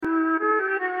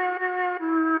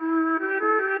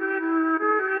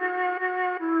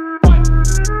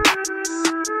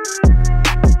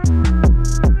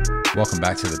Welcome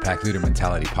back to the Pack Leader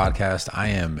Mentality Podcast. I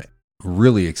am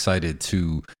really excited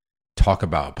to talk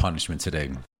about punishment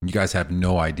today. You guys have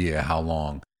no idea how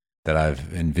long that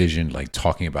I've envisioned like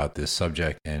talking about this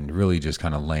subject and really just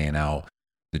kind of laying out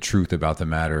the truth about the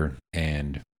matter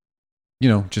and,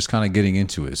 just kind of getting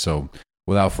into it. So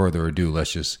without further ado,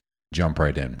 let's just jump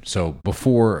right in. So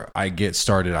before I get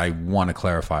started, I want to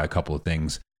clarify a couple of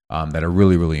things that are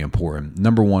really, really important.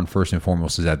 Number one, first and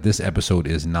foremost, is that this episode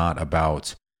is not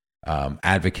about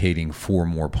advocating for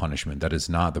more punishment. That is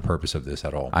not the purpose of this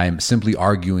at all. I am simply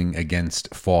arguing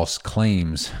against false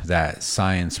claims that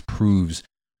science proves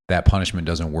that punishment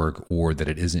doesn't work or that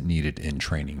it isn't needed in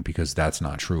training, because that's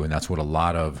not true. And that's what a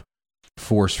lot of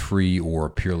force-free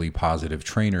or purely positive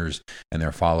trainers and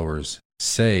their followers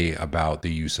say about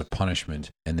the use of punishment.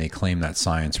 And they claim that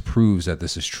science proves that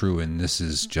this is true, and this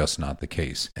is just not the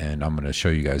case. And I'm going to show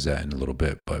you guys that in a little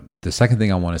bit. But the second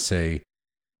thing I want to say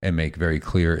and make very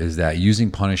clear is that using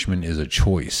punishment is a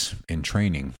choice in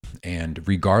training. And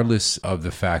regardless of the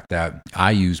fact that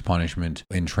I use punishment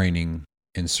in training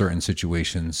in certain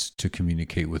situations to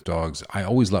communicate with dogs, I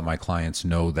always let my clients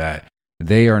know that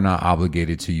they are not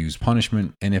obligated to use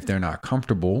punishment. And if they're not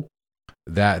comfortable,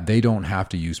 that they don't have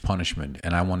to use punishment.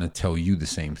 And I want to tell you the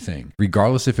same thing.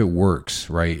 Regardless if it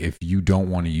works, right? If you don't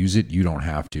want to use it, you don't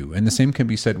have to. And the same can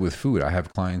be said with food. I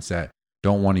have clients that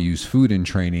don't want to use food in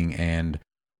training, and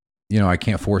I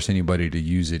can't force anybody to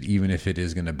use it, even if it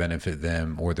is going to benefit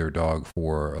them or their dog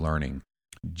for learning.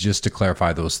 Just to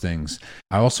clarify those things.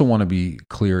 I also want to be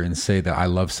clear and say that I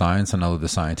love science and I love the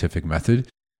scientific method.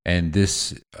 And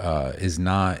this is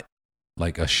not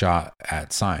like a shot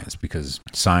at science, because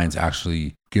science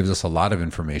actually gives us a lot of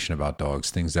information about dogs,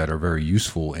 things that are very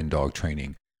useful in dog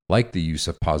training, like the use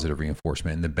of positive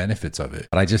reinforcement and the benefits of it.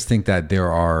 But I just think that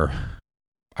there are,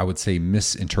 I would say,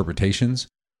 misinterpretations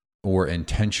or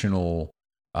intentional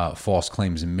false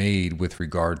claims made with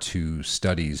regard to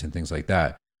studies and things like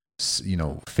that.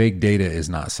 Fake data is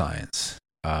not science.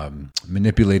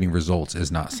 Manipulating results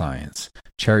is not science.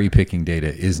 Cherry picking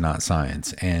data is not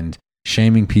science. And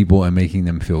shaming people and making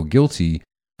them feel guilty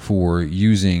for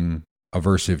using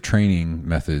aversive training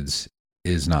methods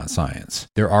is not science.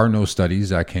 There are no studies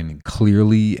that can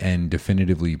clearly and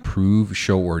definitively prove,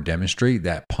 show, or demonstrate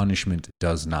that punishment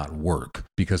does not work,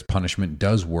 because punishment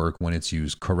does work when it's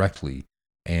used correctly.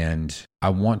 And I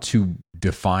want to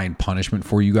define punishment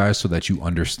for you guys so that you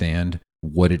understand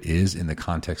what it is in the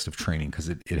context of training, because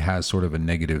it has sort of a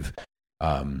negative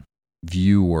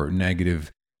view or negative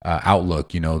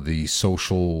outlook. The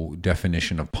social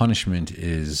definition of punishment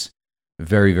is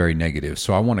very, very negative.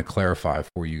 So I want to clarify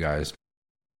for you guys.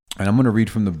 And I'm going to read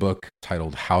from the book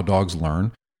titled How Dogs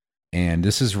Learn. And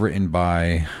this is written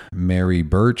by Mary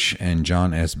Birch and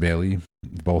John S. Bailey.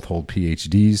 Both hold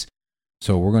PhDs.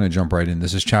 So we're going to jump right in.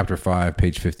 This is chapter 5,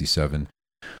 page 57.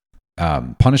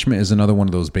 Punishment is another one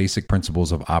of those basic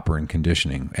principles of operant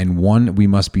conditioning, and one we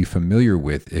must be familiar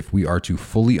with if we are to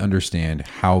fully understand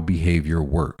how behavior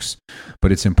works.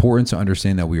 But it's important to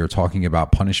understand that we are talking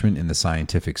about punishment in the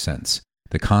scientific sense.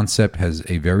 The concept has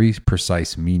a very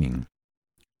precise meaning.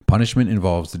 Punishment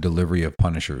involves the delivery of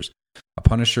punishers. A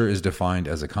punisher is defined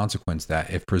as a consequence that,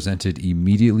 if presented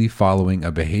immediately following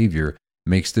a behavior,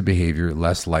 makes the behavior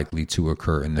less likely to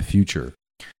occur in the future.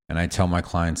 And I tell my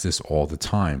clients this all the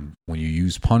time. When you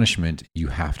use punishment, you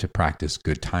have to practice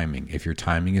good timing. If your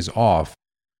timing is off,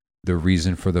 the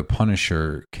reason for the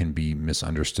punisher can be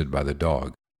misunderstood by the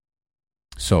dog.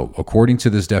 So, according to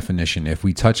this definition, if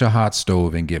we touch a hot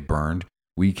stove and get burned,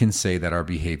 we can say that our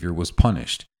behavior was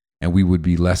punished, and we would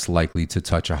be less likely to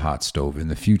touch a hot stove in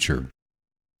the future.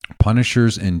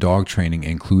 Punishers in dog training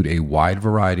include a wide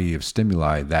variety of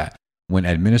stimuli that, when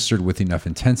administered with enough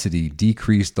intensity,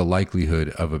 decrease the likelihood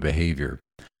of a behavior.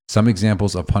 Some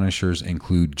examples of punishers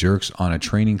include jerks on a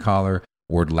training collar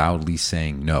or loudly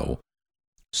saying no.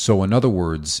 So in other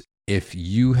words, if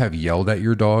you have yelled at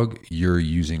your dog, you're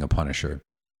using a punisher.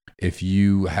 If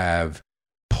you have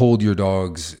pulled your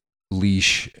dog's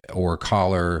leash or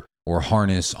collar or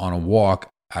harness on a walk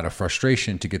out of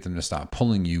frustration to get them to stop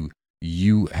pulling you,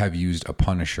 you have used a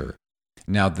punisher.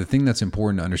 Now, the thing that's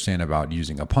important to understand about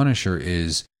using a punisher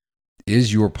is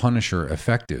your punisher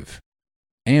effective?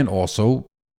 And also,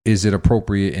 is it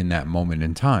appropriate in that moment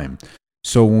in time?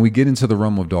 So when we get into the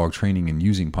realm of dog training and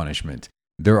using punishment,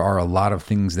 there are a lot of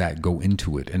things that go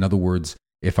into it. In other words,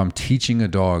 if I'm teaching a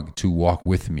dog to walk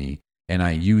with me and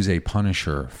I use a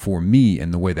punisher for me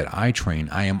in the way that I train,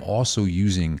 I am also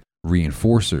using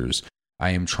reinforcers.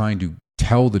 I am trying to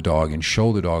tell the dog and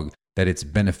show the dog that it's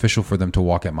beneficial for them to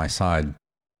walk at my side.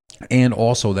 And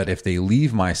also that if they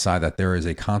leave my side, that there is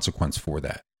a consequence for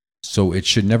that. So it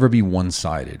should never be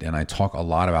one-sided. And I talk a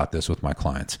lot about this with my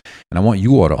clients. And I want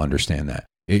you all to understand that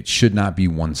it should not be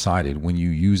one-sided. When you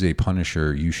use a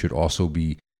punisher, you should also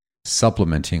be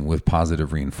supplementing with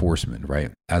positive reinforcement,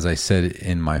 right? As I said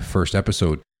in my first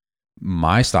episode,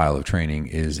 my style of training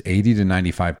is 80 to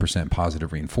 95%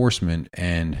 positive reinforcement,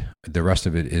 and the rest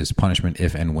of it is punishment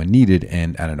if and when needed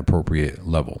and at an appropriate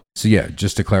level. So yeah,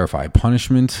 just to clarify,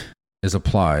 punishment is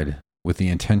applied with the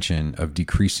intention of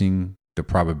decreasing the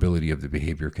probability of the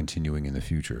behavior continuing in the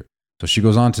future. So she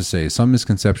goes on to say, some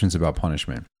misconceptions about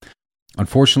punishment.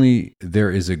 Unfortunately, there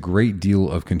is a great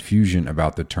deal of confusion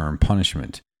about the term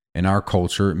punishment. In our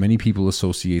culture, many people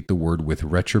associate the word with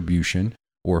retribution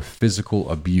or physical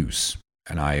abuse,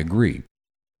 and I agree.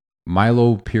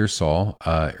 Milo Pearsall,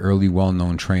 an early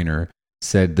well-known trainer,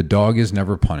 said the dog is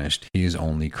never punished, he is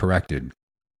only corrected.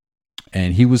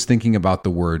 And he was thinking about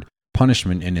the word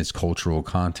punishment in its cultural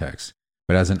context.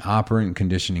 But as an operant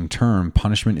conditioning term,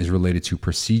 punishment is related to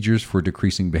procedures for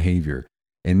decreasing behavior.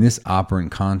 In this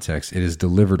operant context, it is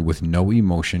delivered with no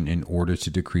emotion in order to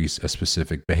decrease a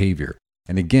specific behavior.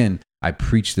 And again, I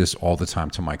preach this all the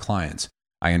time to my clients.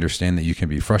 I understand that you can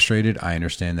be frustrated. I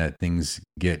understand that things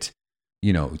get,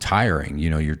 tiring.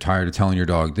 You're tired of telling your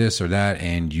dog this or that,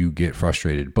 and you get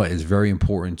frustrated. But it's very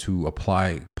important to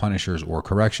apply punishers or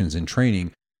corrections in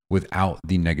training without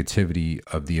the negativity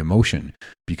of the emotion.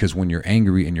 Because when you're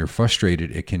angry and you're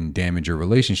frustrated, it can damage your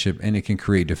relationship and it can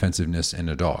create defensiveness in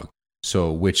a dog.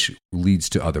 So, which leads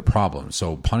to other problems.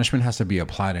 So punishment has to be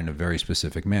applied in a very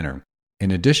specific manner.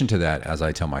 In addition to that, as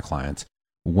I tell my clients,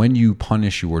 when you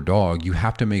punish your dog, you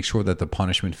have to make sure that the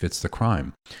punishment fits the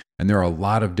crime. And there are a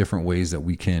lot of different ways that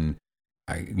we can,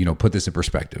 put this in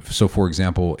perspective. So for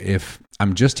example, if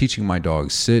I'm just teaching my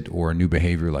dog sit or a new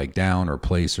behavior like down or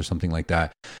place or something like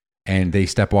that, and they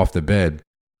step off the bed,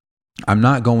 I'm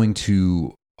not going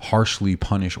to harshly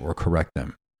punish or correct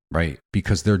them, right?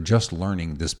 Because they're just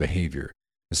learning this behavior.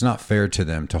 It's not fair to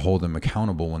them to hold them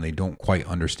accountable when they don't quite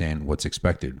understand what's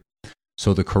expected.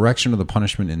 So the correction of the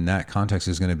punishment in that context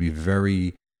is going to be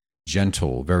very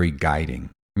gentle, very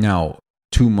guiding. Now,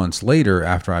 2 months later,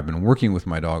 after I've been working with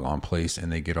my dog on place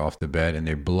and they get off the bed and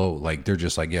they blow, they're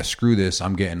just like, yeah, screw this,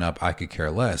 I'm getting up, I could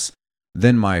care less.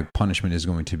 Then my punishment is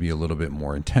going to be a little bit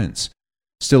more intense.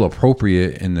 Still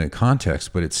appropriate in the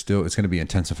context, but it's going to be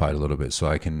intensified a little bit. So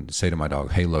I can say to my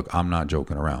dog, hey, look, I'm not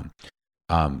joking around.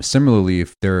 Similarly,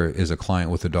 if there is a client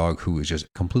with a dog who is just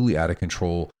completely out of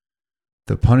control,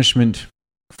 the punishment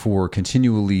for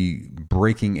continually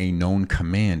breaking a known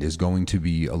command is going to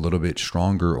be a little bit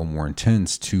stronger or more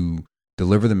intense to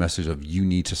deliver the message of you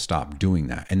need to stop doing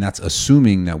that. And that's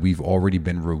assuming that we've already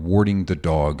been rewarding the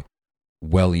dog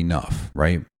well enough,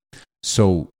 right?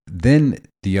 So then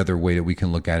the other way that we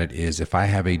can look at it is if I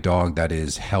have a dog that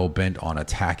is hell-bent on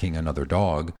attacking another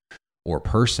dog or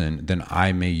person, then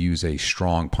I may use a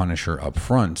strong punisher up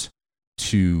front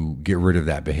to get rid of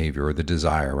that behavior or the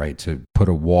desire, right? To put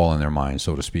a wall in their mind,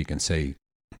 so to speak, and say,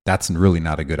 that's really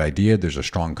not a good idea. There's a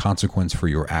strong consequence for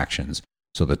your actions.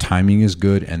 So the timing is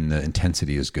good and the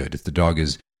intensity is good. If the dog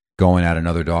is going at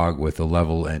another dog with a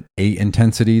level 8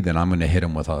 intensity, then I'm going to hit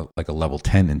him with a level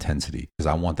 10 intensity because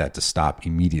I want that to stop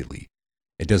immediately.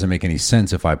 It doesn't make any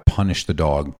sense if I punish the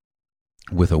dog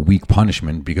with a weak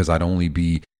punishment because I'd only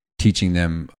be teaching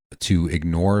them to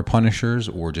ignore punishers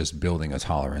or just building a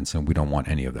tolerance, and we don't want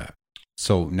any of that.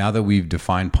 So now that we've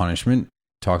defined punishment,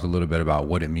 talked a little bit about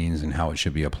what it means and how it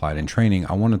should be applied in training,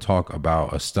 I want to talk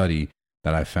about a study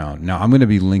that I found. Now, I'm going to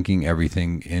be linking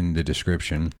everything in the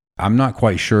description. I'm not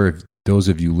quite sure if those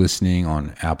of you listening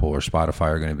on Apple or Spotify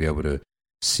are going to be able to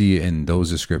see it in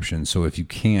those descriptions. So if you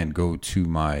can't, go to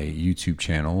my YouTube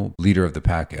channel, Leader of the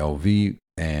Pack LV,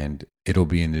 and it'll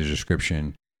be in the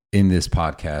description in this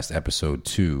podcast, episode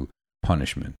 2,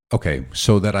 punishment. Okay,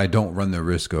 so that I don't run the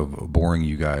risk of boring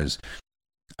you guys,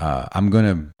 I'm going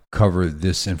to cover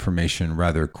this information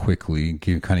rather quickly,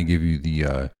 give you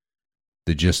the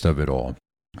gist of it all.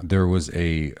 There was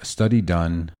a study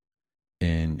done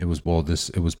it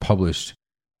was published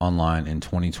online in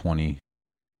 2020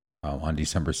 on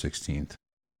December 16th.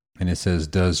 And it says,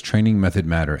 does training method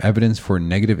matter? Evidence for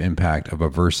negative impact of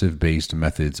aversive-based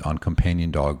methods on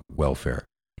companion dog welfare.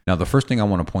 Now, the first thing I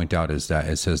want to point out is that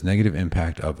it says negative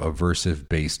impact of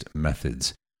aversive-based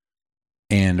methods.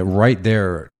 And right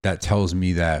there, that tells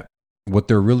me that what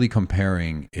they're really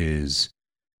comparing is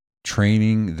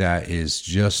training that is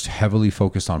just heavily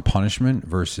focused on punishment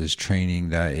versus training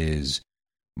that is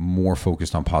more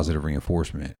focused on positive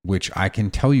reinforcement, which I can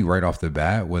tell you right off the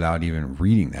bat without even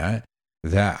reading that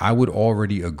I would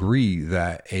already agree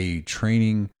that a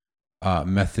training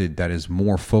method that is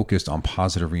more focused on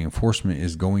positive reinforcement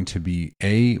is going to be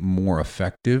A, more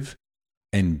effective,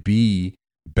 and B,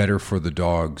 better for the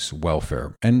dog's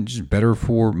welfare and just better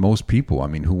for most people. I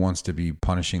mean, who wants to be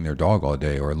punishing their dog all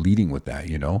day or leading with that,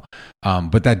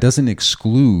 But that doesn't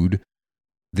exclude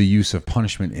the use of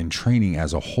punishment in training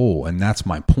as a whole. And that's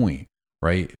my point,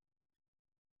 right?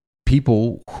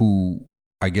 People who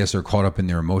I guess are caught up in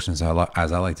their emotions,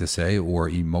 as I like to say, or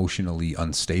emotionally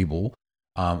unstable,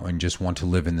 and just want to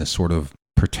live in this sort of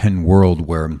pretend world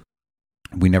where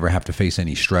we never have to face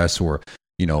any stress or,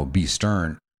 be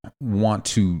stern, want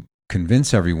to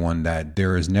convince everyone that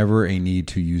there is never a need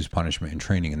to use punishment in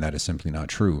training, and that is simply not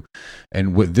true.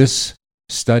 And what this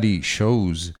study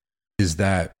shows is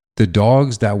that the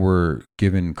dogs that were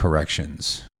given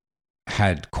corrections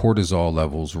had cortisol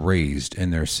levels raised in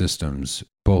their systems,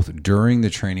 both during the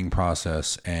training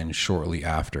process and shortly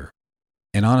after.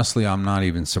 And honestly, I'm not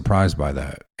even surprised by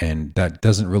that. And that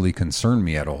doesn't really concern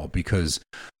me at all, because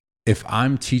if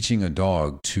I'm teaching a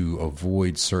dog to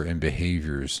avoid certain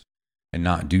behaviors and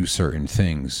not do certain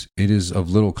things, it is of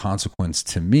little consequence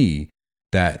to me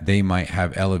that they might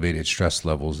have elevated stress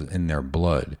levels in their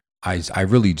blood. I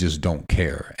really just don't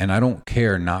care. And I don't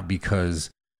care not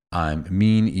because I'm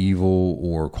mean, evil,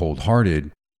 or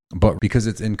cold-hearted, but because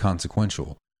it's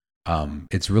inconsequential.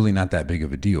 It's really not that big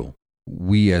of a deal.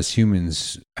 We as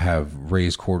humans have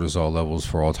raised cortisol levels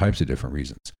for all types of different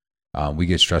reasons. We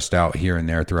get stressed out here and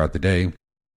there throughout the day.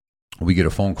 We get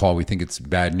a phone call. We think it's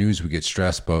bad news. We get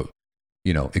stressed, but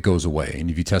it goes away.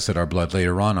 And if you tested our blood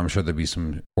later on, I'm sure there'd be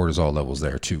some cortisol levels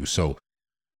there too. So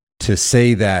to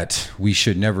say that we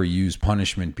should never use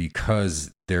punishment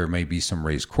because there may be some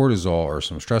raised cortisol or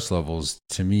some stress levels,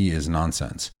 to me, is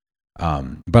nonsense.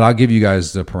 But I'll give you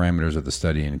guys the parameters of the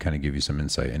study and kind of give you some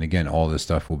insight. And again, all this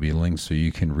stuff will be linked so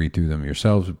you can read through them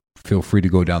yourselves. Feel free to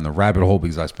go down the rabbit hole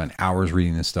because I spent hours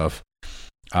reading this stuff.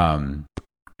 Let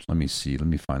me see. Let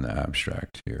me find the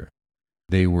abstract here.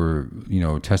 They were,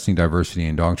 testing diversity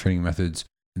in dog training methods.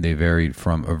 They varied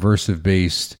from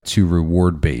aversive-based to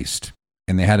reward-based.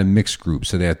 And they had a mixed group.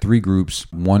 So they had 3 groups.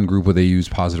 One group where they use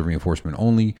positive reinforcement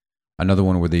only. Another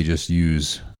one where they just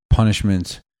use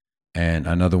punishment. And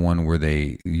another one where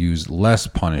they use less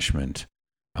punishment.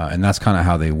 And that's kind of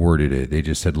how they worded it. They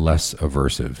just said less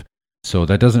aversive. So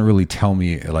that doesn't really tell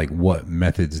me like what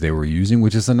methods they were using,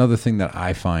 which is another thing that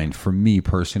I find, for me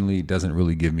personally, doesn't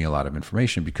really give me a lot of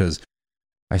information, because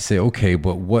I say, okay,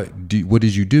 but what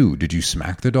did you do? Did you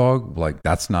smack the dog? Like,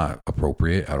 that's not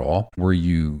appropriate at all. Were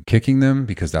you kicking them?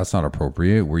 Because that's not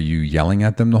appropriate. Were you yelling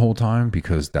at them the whole time?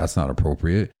 Because that's not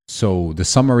appropriate. So the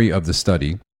summary of the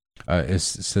study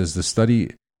says the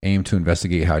study aimed to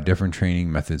investigate how different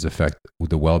training methods affect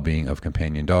the well-being of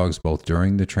companion dogs, both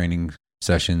during the training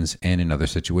sessions and in other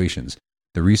situations.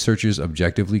 The researchers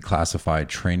objectively classified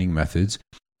training methods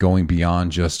going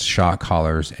beyond just shock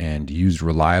collars and used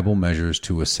reliable measures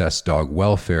to assess dog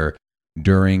welfare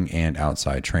during and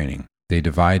outside training. They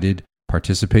divided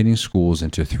participating schools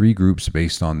into 3 groups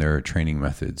based on their training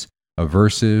methods: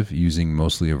 aversive, using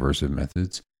mostly aversive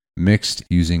methods; mixed,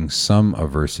 using some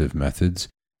aversive methods;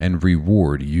 and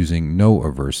reward, using no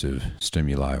aversive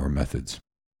stimuli or methods.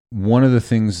 One of the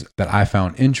things that I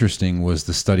found interesting was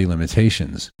the study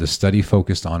limitations. The study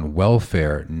focused on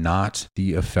welfare, not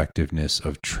the effectiveness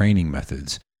of training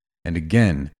methods. And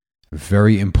again,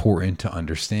 very important to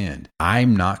understand.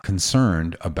 I'm not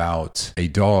concerned about a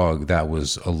dog that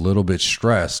was a little bit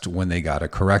stressed when they got a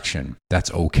correction.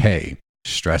 That's okay.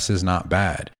 Stress is not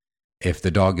bad. If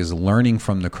the dog is learning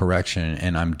from the correction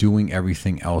and I'm doing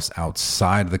everything else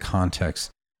outside the context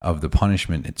of the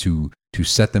punishment to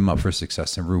set them up for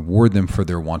success and reward them for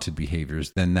their wanted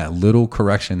behaviors, then that little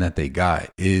correction that they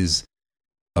got is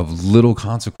of little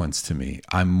consequence to me.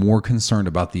 I'm more concerned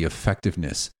about the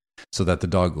effectiveness so that the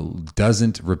dog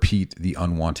doesn't repeat the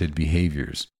unwanted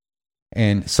behaviors.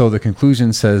 And so the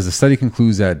conclusion says, the study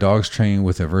concludes that dogs trained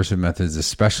with aversive methods,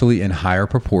 especially in higher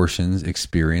proportions,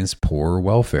 experience poor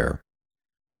welfare.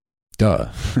 Duh.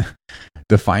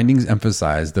 The findings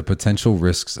emphasize the potential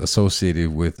risks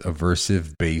associated with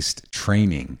aversive-based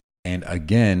training. And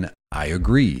again, I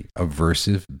agree,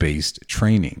 aversive-based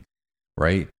training,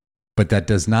 right? But that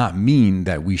does not mean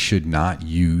that we should not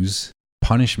use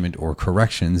punishment or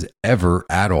corrections ever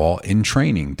at all in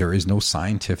training. There is no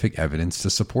scientific evidence to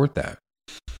support that.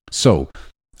 So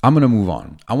I'm going to move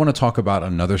on. I want to talk about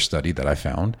another study that I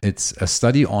found. It's a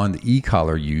study on the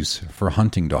e-collar use for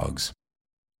hunting dogs.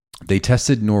 They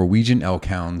tested Norwegian elk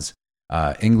hounds,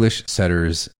 English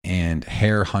setters, and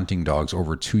hare hunting dogs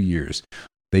over 2 years.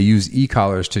 They used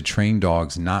e-collars to train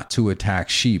dogs not to attack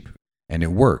sheep and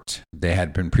it worked. They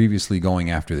had been previously going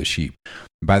after the sheep.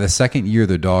 By the second year,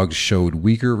 the dogs showed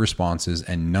weaker responses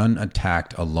and none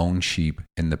attacked a lone sheep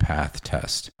in the path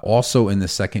test. Also, in the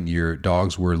second year,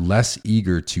 dogs were less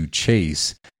eager to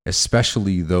chase,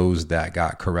 especially those that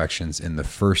got corrections in the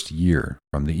first year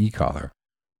from the e-collar.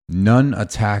 None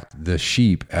attacked the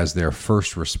sheep as their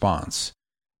first response.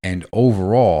 And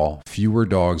overall, fewer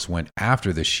dogs went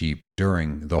after the sheep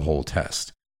during the whole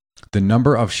test. The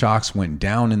number of shocks went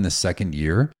down in the second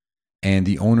year, and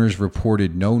the owners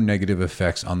reported no negative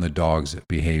effects on the dog's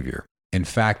behavior. In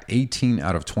fact, 18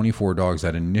 out of 24 dogs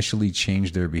that initially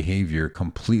changed their behavior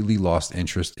completely lost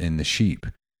interest in the sheep.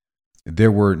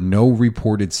 There were no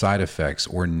reported side effects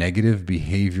or negative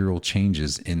behavioral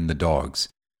changes in the dogs.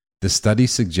 The study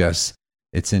suggests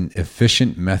it's an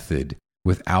efficient method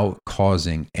without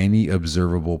causing any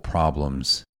observable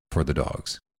problems for the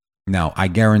dogs. Now, I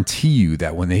guarantee you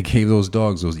that when they gave those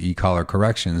dogs those e-collar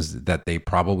corrections, that they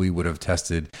probably would have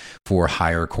tested for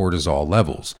higher cortisol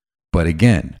levels. But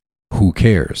again, who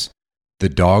cares? The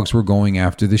dogs were going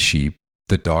after the sheep.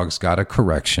 The dogs got a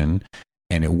correction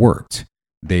and it worked.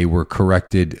 They were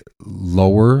corrected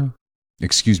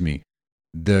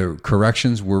the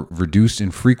corrections were reduced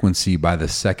in frequency by the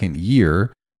second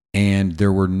year, and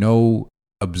there were no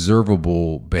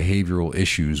observable behavioral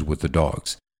issues with the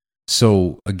dogs.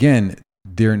 So again,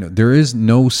 there is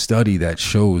no study that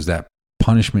shows that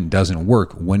punishment doesn't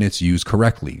work when it's used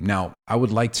correctly. Now, I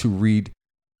would like to read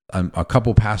a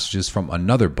couple passages from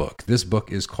another book. This book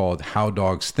is called How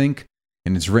Dogs Think,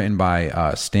 and it's written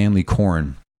by Stanley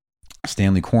Coren.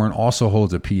 Stanley Coren also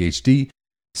holds a PhD.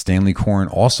 Stanley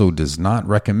Coren also does not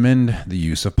recommend the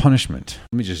use of punishment.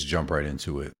 Let me just jump right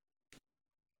into it.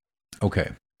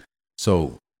 Okay,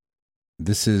 so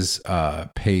this is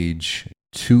page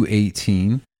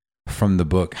 218 from the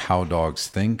book How Dogs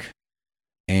Think,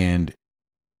 and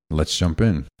let's jump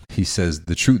in. He says,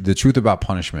 the truth about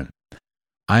punishment.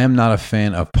 I am not a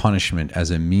fan of punishment as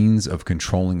a means of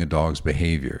controlling a dog's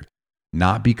behavior,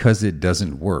 not because it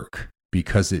doesn't work,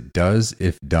 because it does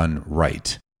if done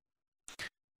right.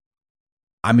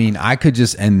 I mean, I could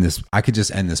just end this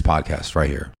podcast right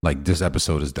here. Like, this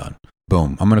episode is done.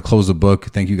 Boom. I'm going to close the book.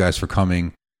 Thank you guys for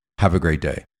coming. Have a great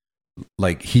day.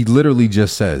 Like, he literally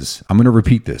just says, I'm going to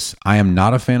repeat this. I am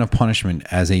not a fan of punishment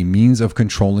as a means of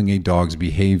controlling a dog's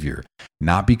behavior,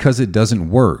 not because it doesn't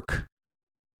work,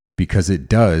 because it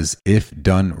does if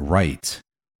done right.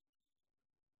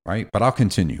 Right? But I'll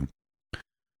continue.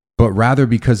 But rather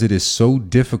because it is so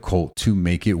difficult to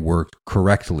make it work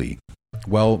correctly.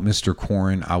 Well, Mr.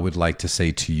 Coren, I would like to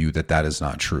say to you that is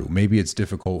not true. Maybe it's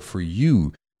difficult for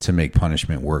you to make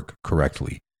punishment work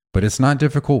correctly, but it's not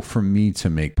difficult for me to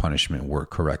make punishment work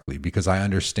correctly because I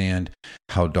understand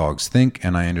how dogs think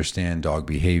and I understand dog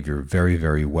behavior very,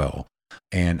 very well.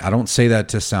 And I don't say that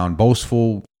to sound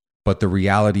boastful, but the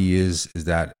reality is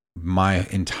that my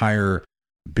entire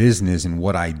business and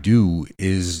what I do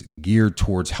is geared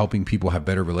towards helping people have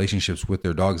better relationships with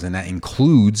their dogs. And that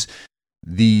includes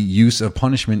the use of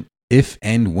punishment if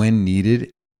and when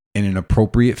needed in an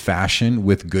appropriate fashion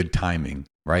with good timing,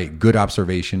 right? Good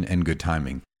observation and good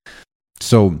timing.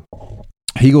 So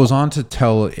he goes on to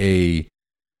tell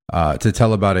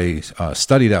about a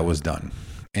study that was done.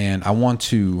 And I want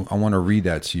to read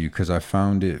that to you because I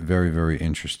found it very, very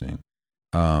interesting.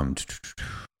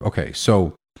 Okay.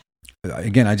 So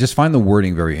again, I just find the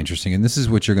wording very interesting. And this is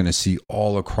what you're going to see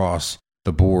all across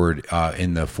the board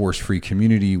in the force-free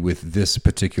community with this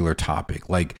particular topic,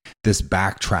 like this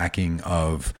backtracking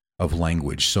of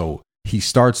language. So he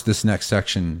starts this next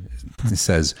section. It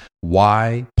says,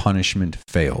 why punishment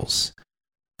fails.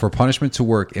 For punishment to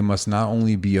work, it must not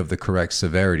only be of the correct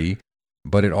severity,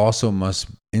 but it also must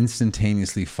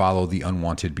instantaneously follow the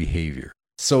unwanted behavior.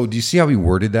 So do you see how he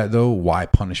worded that though? Why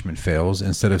punishment fails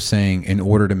instead of saying in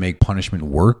order to make punishment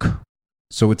work?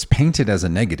 So it's painted as a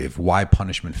negative, why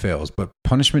punishment fails. But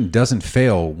punishment doesn't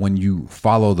fail when you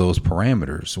follow those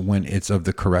parameters. When it's of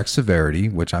the correct severity,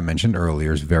 which I mentioned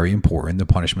earlier is very important. The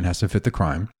punishment has to fit the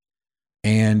crime.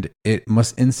 And it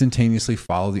must instantaneously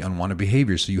follow the unwanted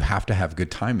behavior. So you have to have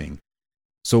good timing.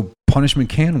 So punishment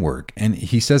can work. And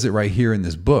he says it right here in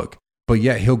this book. But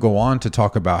yet he'll go on to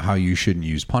talk about how you shouldn't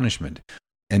use punishment.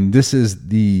 And this is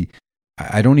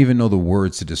I don't even know the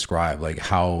words to describe like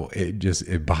how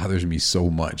it bothers me so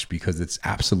much because it's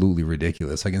absolutely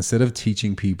ridiculous. Like instead of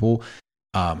teaching people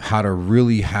how to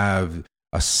really have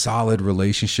a solid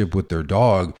relationship with their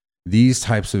dog, these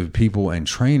types of people and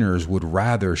trainers would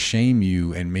rather shame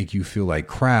you and make you feel like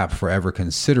crap for ever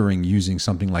considering using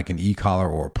something like an e-collar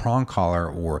or a prong collar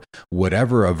or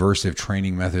whatever aversive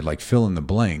training method, like fill in the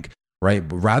blank, right?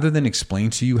 But rather than explain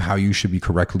to you how you should be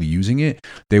correctly using it,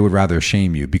 they would rather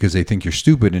shame you because they think you're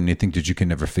stupid and they think that you can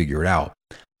never figure it out.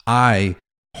 I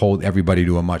hold everybody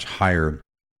to a much higher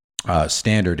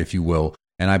standard, if you will,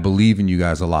 and I believe in you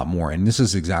guys a lot more. And this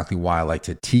is exactly why I like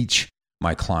to teach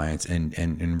my clients.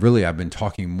 And really, I've been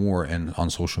talking more on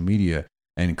social media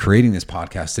and creating this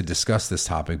podcast to discuss this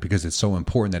topic because it's so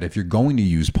important that if you're going to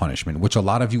use punishment, which a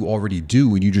lot of you already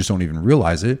do and you just don't even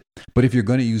realize it, but if you're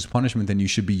going to use punishment, then you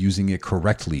should be using it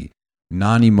correctly,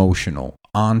 non-emotional,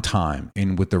 on time,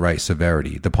 and with the right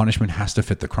severity. The punishment has to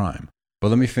fit the crime. But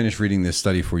let me finish reading this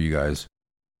study for you guys.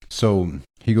 So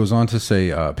he goes on to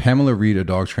say, Pamela Reed, a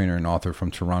dog trainer and author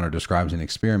from Toronto, describes an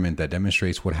experiment that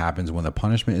demonstrates what happens when the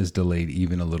punishment is delayed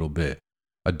even a little bit.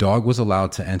 A dog was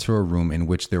allowed to enter a room in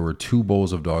which there were 2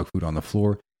 bowls of dog food on the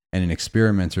floor and an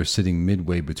experimenter sitting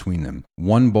midway between them.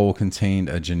 One bowl contained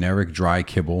a generic dry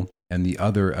kibble and the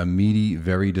other a meaty,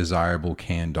 very desirable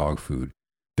canned dog food.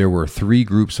 There were 3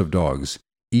 groups of dogs,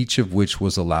 each of which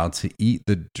was allowed to eat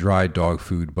the dry dog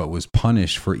food but was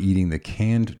punished for eating the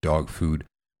canned dog food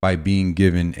by being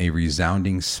given a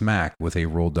resounding smack with a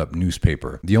rolled up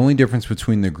newspaper. The only difference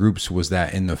between the groups was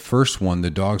that in the first one,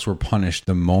 the dogs were punished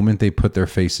the moment they put their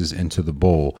faces into the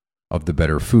bowl of the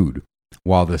better food,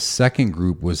 while the second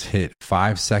group was hit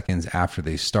 5 seconds after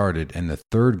they started, and the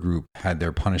third group had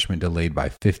their punishment delayed by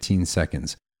 15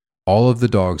 seconds. All of the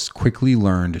dogs quickly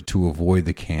learned to avoid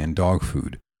the canned dog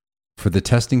food. For the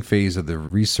testing phase of the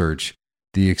research,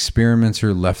 the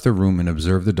experimenter left the room and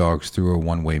observed the dogs through a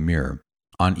one-way mirror.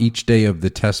 On each day of the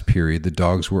test period, the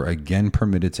dogs were again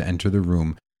permitted to enter the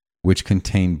room, which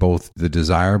contained both the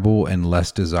desirable and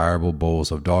less desirable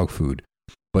bowls of dog food,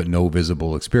 but no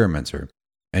visible experimenter,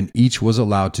 and each was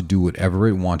allowed to do whatever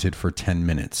it wanted for 10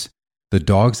 minutes. The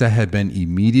dogs that had been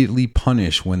immediately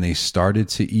punished when they started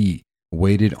to eat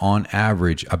waited on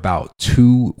average about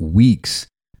 2 weeks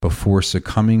before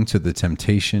succumbing to the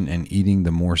temptation and eating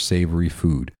the more savory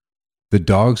food. The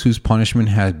dogs whose punishment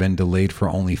had been delayed for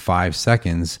only 5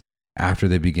 seconds after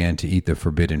they began to eat the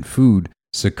forbidden food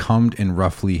succumbed in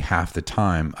roughly half the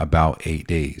time, about 8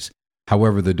 days.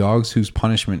 However, the dogs whose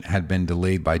punishment had been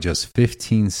delayed by just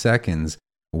 15 seconds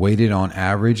waited on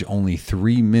average only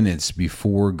 3 minutes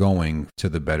before going to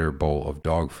the better bowl of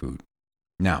dog food.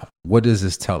 Now, what does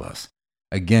this tell us?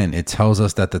 Again, it tells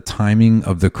us that the timing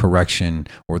of the correction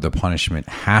or the punishment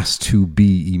has to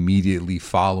be immediately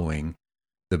following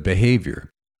the behavior.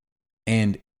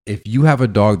 And if you have a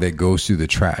dog that goes through the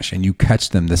trash and you catch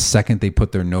them the second they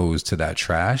put their nose to that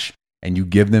trash and you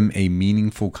give them a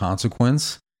meaningful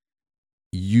consequence,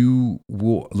 you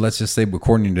will, let's just say,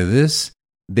 according to this,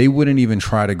 they wouldn't even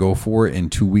try to go for it in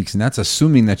 2 weeks. And that's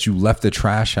assuming that you left the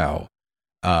trash out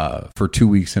for 2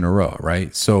 weeks in a row,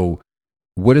 right? So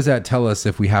what does that tell us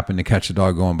if we happen to catch a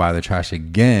dog going by the trash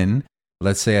again?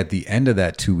 Let's say at the end of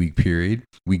that 2 week period,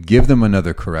 we give them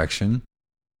another correction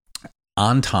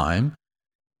on time,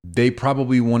 they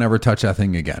probably won't ever touch that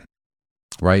thing again,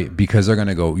 right? Because they're going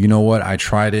to go, you know what? I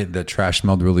tried it. The trash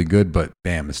smelled really good, but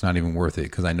bam, it's not even worth it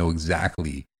because I know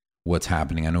exactly what's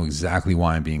happening. I know exactly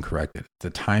why I'm being corrected. The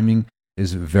timing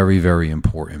is very, very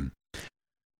important.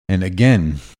 And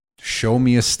again, show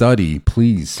me a study,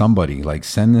 please, somebody. Like,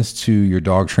 send this to your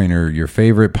dog trainer, your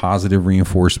favorite positive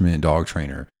reinforcement dog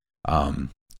trainer.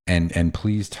 And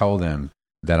please tell them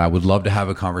that I would love to have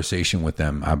a conversation with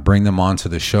them. I bring them onto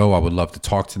the show. I would love to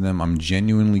talk to them. I'm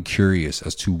genuinely curious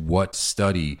as to what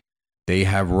study they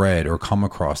have read or come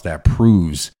across that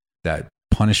proves that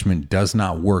punishment does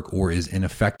not work or is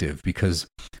ineffective. Because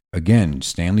again,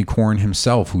 Stanley Coren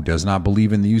himself, who does not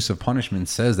believe in the use of punishment,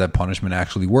 says that punishment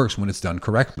actually works when it's done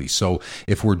correctly. So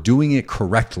if we're doing it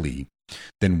correctly,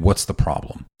 then what's the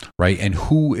problem, right? And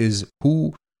who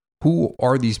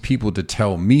are these people to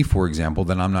tell me, for example,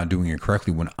 that I'm not doing it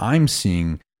correctly when I'm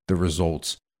seeing the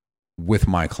results with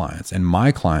my clients and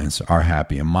my clients are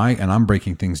happy and I'm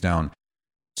breaking things down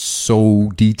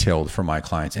so detailed for my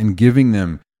clients and giving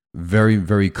them very,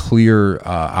 very clear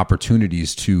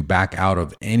opportunities to back out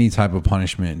of any type of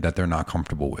punishment that they're not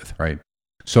comfortable with, right?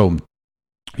 So,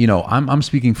 I'm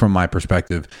speaking from my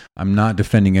perspective. I'm not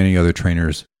defending any other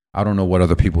trainers. I don't know what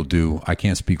other people do. I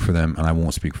can't speak for them and I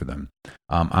won't speak for them.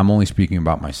 I'm only speaking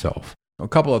about myself. A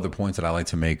couple other points that I like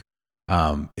to make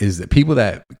is that people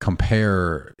that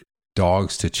compare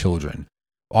dogs to children,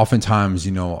 oftentimes,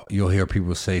 you'll hear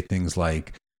people say things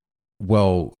like,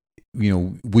 well,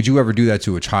 would you ever do that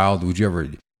to a child? Would you ever,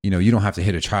 you don't have to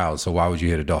hit a child, so why would you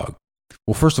hit a dog?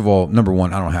 Well, first of all, number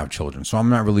one, I don't have children, so I'm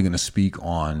not really going to speak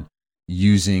on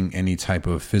using any type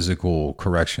of physical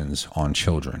corrections on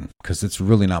children because it's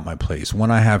really not my place.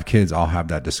 When I have kids, I'll have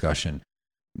that discussion.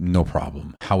 no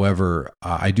problem. However,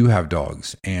 I do have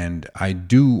dogs, and I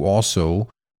do also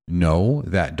know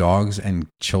that dogs and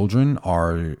children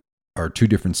are two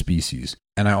different species.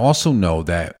 And I also know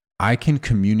that I can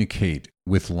communicate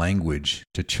with language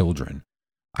to children.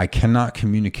 I cannot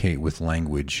communicate with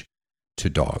language to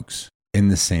dogs in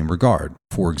the same regard.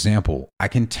 For example, I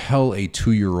can tell a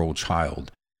 2-year-old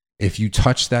child, if you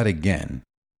touch that again,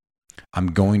 I'm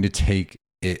going to take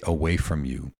it away from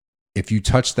you. If you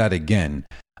touch that again,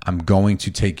 I'm going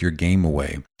to take your game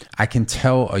away. I can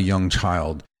tell a young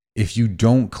child, if you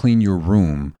don't clean your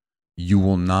room, you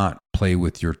will not play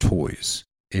with your toys.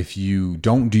 If you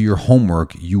don't do your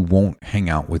homework, you won't hang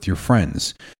out with your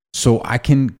friends. So I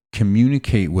can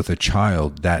communicate with a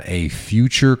child that a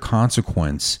future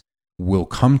consequence will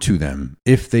come to them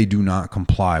if they do not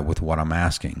comply with what I'm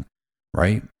asking,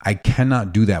 right? I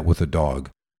cannot do that with a dog.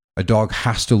 A dog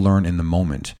has to learn in the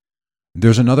moment.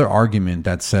 There's another argument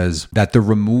that says that the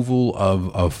removal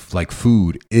of like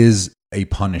food is a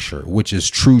punisher, which is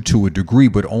true to a degree,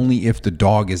 but only if the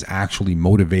dog is actually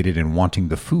motivated and wanting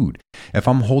the food. If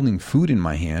I'm holding food in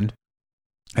my hand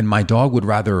and my dog would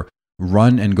rather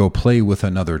run and go play with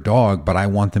another dog, but I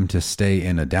want them to stay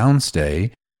in a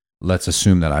downstay, let's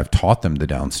assume that I've taught them the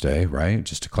downstay, right?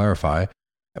 Just to clarify.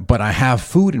 But I have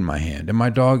food in my hand and my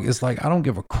dog is like, I don't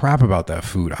give a crap about that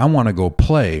food. I want to go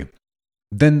play.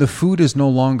 Then the food is no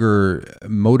longer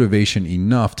motivation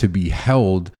enough to be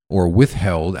held or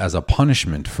withheld as a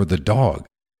punishment for the dog.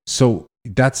 So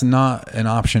that's not an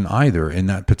option either in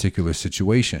that particular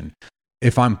situation.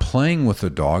 If I'm playing with a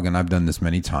dog, and I've done this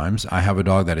many times, I have a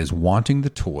dog that is wanting the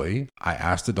toy. I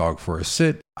ask the dog for a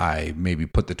sit. I maybe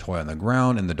put the toy on the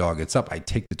ground and the dog gets up. I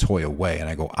take the toy away and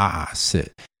I go,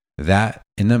 sit. That,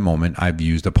 in that moment, I've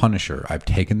used a punisher. I've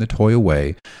taken the toy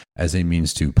away as a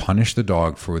means to punish the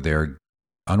dog for their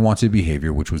unwanted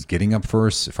behavior, which was getting up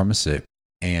from a sit.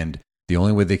 And the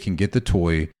only way they can get the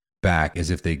toy back is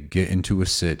if they get into a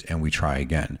sit and we try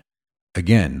again.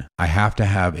 Again, I have to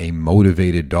have a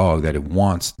motivated dog that it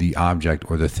wants the object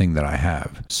or the thing that I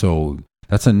have. So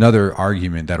that's another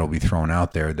argument that'll be thrown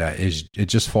out there that is, it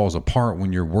just falls apart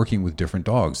when you're working with different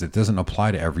dogs. It doesn't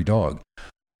apply to every dog.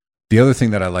 The other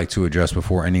thing that I like to address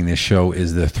before ending this show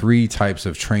is the 3 types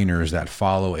of trainers that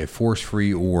follow a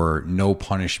force-free or no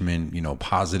punishment,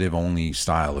 positive only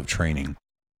style of training.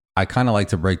 I kind of like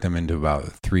to break them into about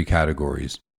 3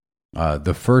 categories.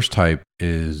 The first type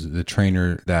is the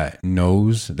trainer that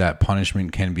knows that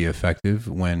punishment can be effective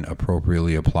when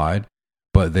appropriately applied,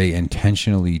 but they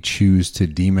intentionally choose to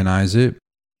demonize it,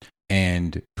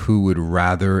 and who would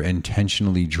rather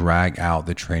intentionally drag out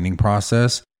the training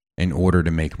process in order to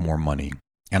make more money.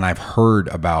 And I've heard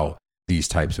about these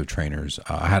types of trainers.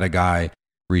 I had a guy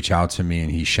reach out to me and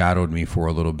he shadowed me for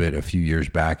a little bit a few years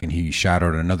back, and he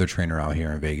shadowed another trainer out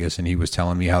here in Vegas, and he was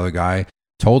telling me how the guy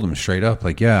told him straight up,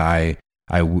 like, yeah,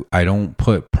 I don't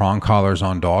put prong collars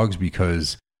on dogs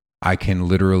because I can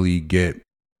literally get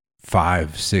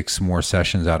 5-6 more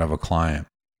sessions out of a client.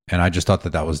 And I just thought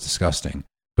that was disgusting.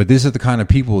 But this is the kind of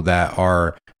people that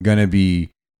are going to be,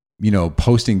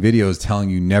 posting videos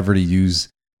telling you never to use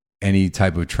any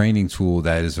type of training tool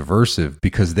that is aversive,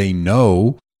 because they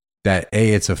know that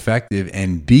A, it's effective,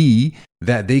 and B,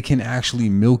 that they can actually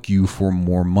milk you for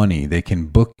more money. They can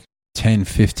book 10,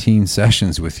 15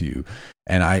 sessions with you.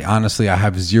 And I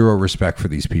have zero respect for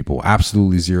these people.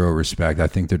 Absolutely zero respect. I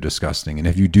think they're disgusting. And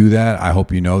if you do that, I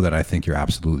hope you know that I think you're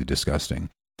absolutely disgusting.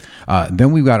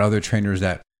 Then we've got other trainers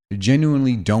that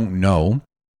genuinely don't know,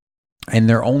 and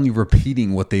they're only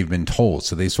repeating what they've been told.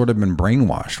 So they sort of been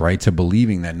brainwashed, right, to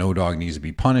believing that no dog needs to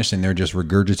be punished, and they're just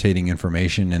regurgitating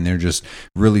information, and they're just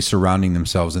really surrounding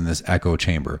themselves in this echo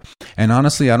chamber. And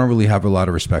honestly, I don't really have a lot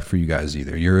of respect for you guys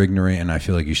either. You're ignorant, and I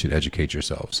feel like you should educate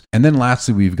yourselves. And then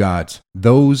lastly, we've got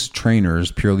those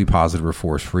trainers, purely positive or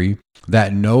force-free,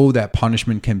 that know that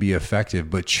punishment can be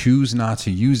effective, but choose not to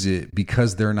use it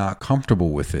because they're not comfortable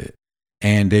with it.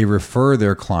 And they refer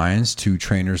their clients to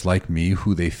trainers like me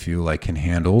who they feel like can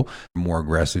handle more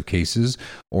aggressive cases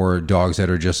or dogs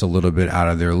that are just a little bit out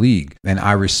of their league. And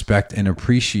I respect and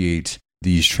appreciate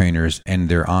these trainers and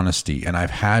their honesty. And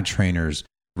I've had trainers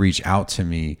reach out to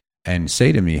me and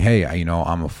say to me, hey,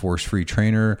 I'm a force-free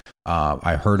trainer.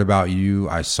 I heard about you.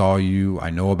 I saw you.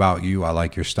 I know about you. I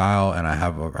like your style. And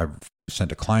I've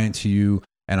sent a client to you.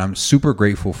 And I'm super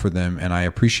grateful for them, and I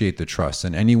appreciate the trust.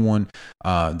 And anyone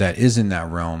that is in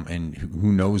that realm and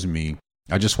who knows me,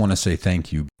 I just want to say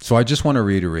thank you. So I just want to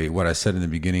reiterate what I said in the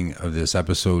beginning of this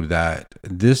episode, that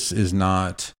this is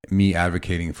not me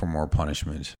advocating for more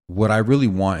punishment. What I really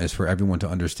want is for everyone to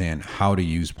understand how to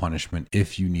use punishment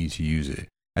if you need to use it.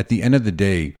 At the end of the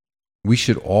day, we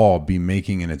should all be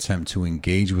making an attempt to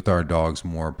engage with our dogs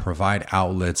more, provide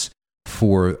outlets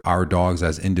for our dogs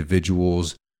as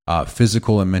individuals,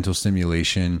 physical and mental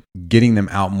stimulation, getting them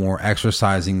out more,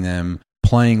 exercising them,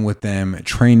 playing with them,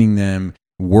 training them,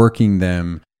 working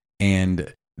them.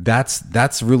 And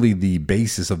that's really the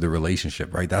basis of the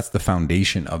relationship, right? That's the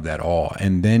foundation of that all.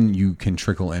 And then you can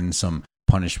trickle in some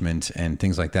punishment and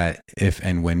things like that if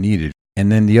and when needed.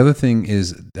 And then the other thing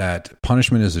is that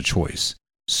punishment is a choice.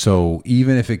 So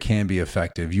even if it can be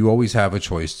effective, you always have a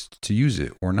choice to use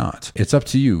it or not. It's up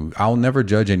to you. I'll never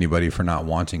judge anybody for not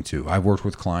wanting to. I've worked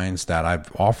with clients that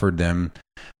I've offered them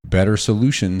better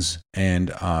solutions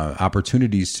and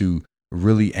opportunities to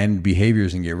really end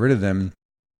behaviors and get rid of them.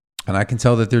 And I can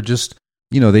tell that they're just,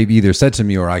 they've either said to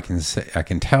me or I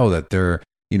can tell that they're,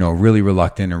 really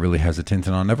reluctant and really hesitant,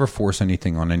 and I'll never force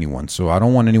anything on anyone. So I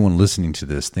don't want anyone listening to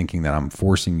this thinking that I'm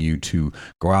forcing you to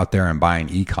go out there and buy an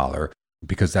e-collar,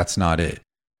 because that's not it.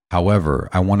 However,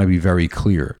 I want to be very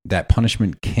clear that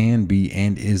punishment can be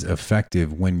and is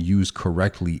effective when used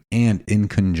correctly and in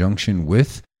conjunction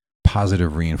with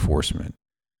positive reinforcement.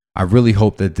 I really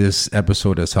hope that this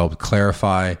episode has helped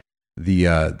clarify the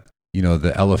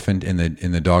elephant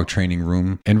in the dog training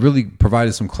room and really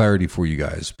provided some clarity for you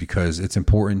guys, because it's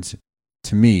important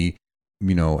to me,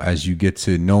 as you get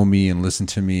to know me and listen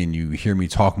to me and you hear me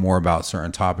talk more about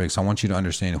certain topics, I want you to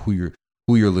understand who you're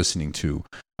listening to,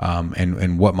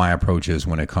 and what my approach is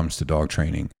when it comes to dog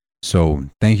training. So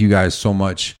thank you guys so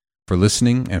much for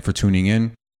listening and for tuning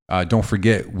in. Don't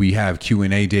forget, we have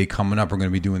Q&A day coming up. We're going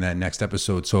to be doing that next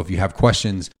episode. So if you have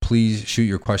questions, please shoot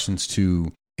your questions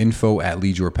to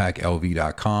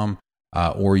info@leadyourpacklv.com,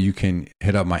 or you can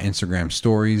hit up my Instagram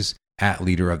stories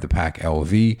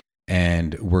 @leaderofthepacklv,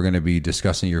 and we're going to be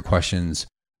discussing your questions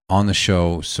on the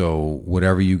show. So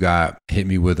whatever you got, hit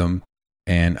me with them.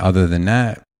 And other than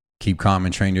that, keep calm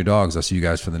and train your dogs. I'll see you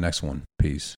guys for the next one.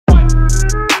 Peace.